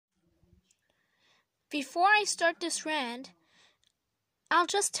before I start this rant, I'll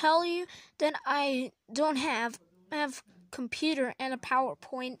just tell you that I don't have computer and a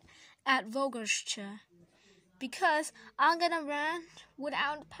PowerPoint at Vogelschcha, because I'm gonna rant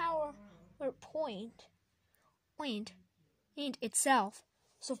without PowerPoint itself.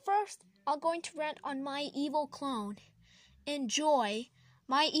 So first, I'm going to rant on my evil clone. Enjoy.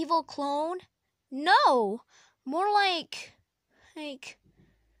 My evil clone? No! More like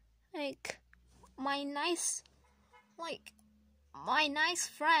my nice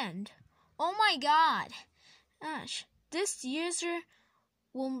friend. Oh my god. Gosh, this user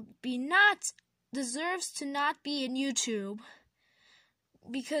deserves to not be in YouTube.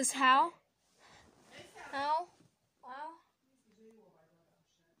 Because how?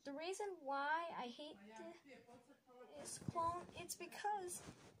 The reason why I hate this clone, it's because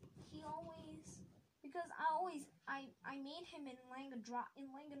I made him in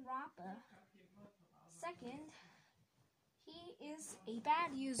Langenrappa. Second, he is a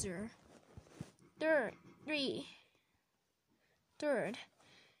bad user. Third,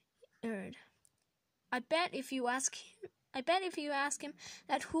 I bet if you ask him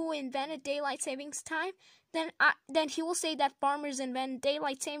that who invented daylight savings time, then he will say that farmers invented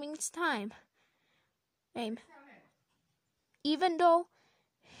daylight savings time. Even though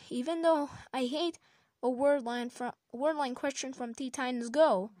I hate a wordline question from Teen Titans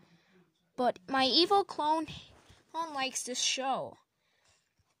Go, but my evil clone likes this show,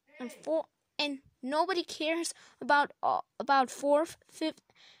 and nobody cares about 4th, 5th,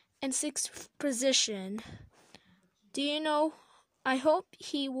 and 6th position. Do you know? I hope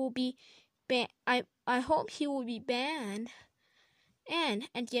he will be I hope he will be banned and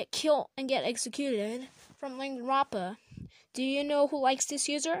get killed and get executed from Langenrappa. Do you know who likes this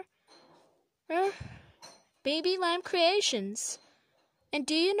user? Baby Lamb Creations. And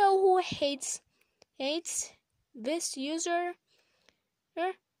do you know who hates this user?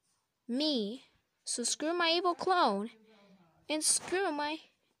 Me. So screw my evil clone, and screw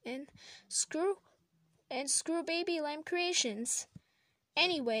Baby Lamb Creations.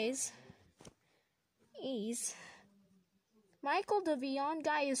 Anyways, Michael the Beyond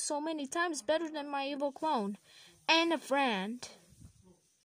guy is so many times better than my evil clone. And a friend.